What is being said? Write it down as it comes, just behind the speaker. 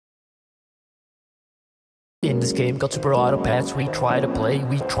In this game, got super auto paths, we try to play,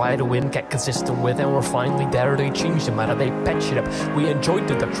 we try to win, get consistent with, and we're finally there. They change the meta, they patch it up. We enjoyed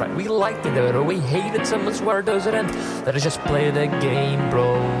the track, we liked it, or we hated someone's where does it end? Let us just play the game,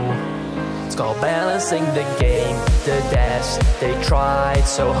 bro. It's called balancing the game, the devs, they tried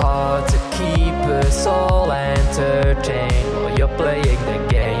so hard to keep us all entertained. While you're playing the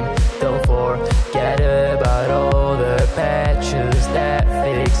game, don't forget about all the patches that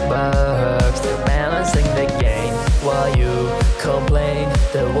fix bugs. They're balancing the game while you complain.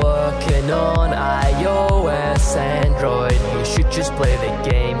 They're working on iOS, Android. You should just play the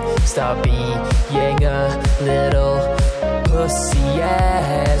game, stop being a little pussy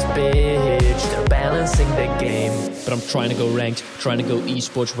ass bitch. They're balancing the game. But I'm trying to go ranked, trying to go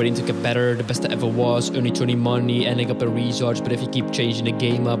esports, waiting to get better, the best I ever was, earning 20 money, ending up in resorts. But if you keep changing the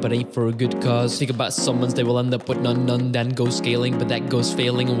game up, it ain't for a good cause. Think about summons, they will end up with none, then go scaling, but that goes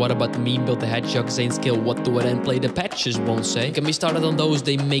failing. And what about me, build the hedgehogs, ain't skill, what do I then play? The patches won't say. Get me started on those,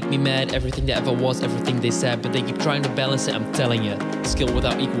 they make me mad, everything that ever was, everything they said. But they keep trying to balance it, I'm telling you, skill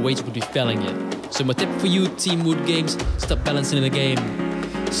without equal weights would be failing it. So my tip for you, Team Wood Games, stop balancing the game.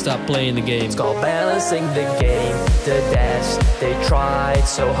 Stop playing the game. It's called balancing the game. The devs, they tried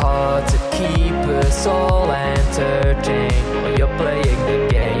so hard to keep us all entertained. While you're playing the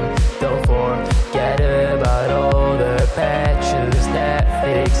game, don't forget about all the patches that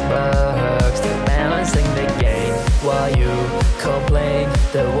fix bugs. They're balancing the game while you complain.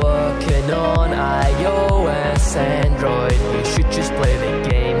 They're working on iOS, Android. You should just play the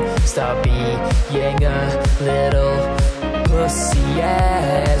game. Stop being a little pussy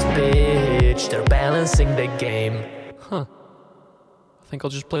ass bitch. They're balancing the game. I think I'll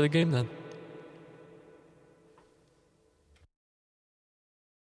just play the game then.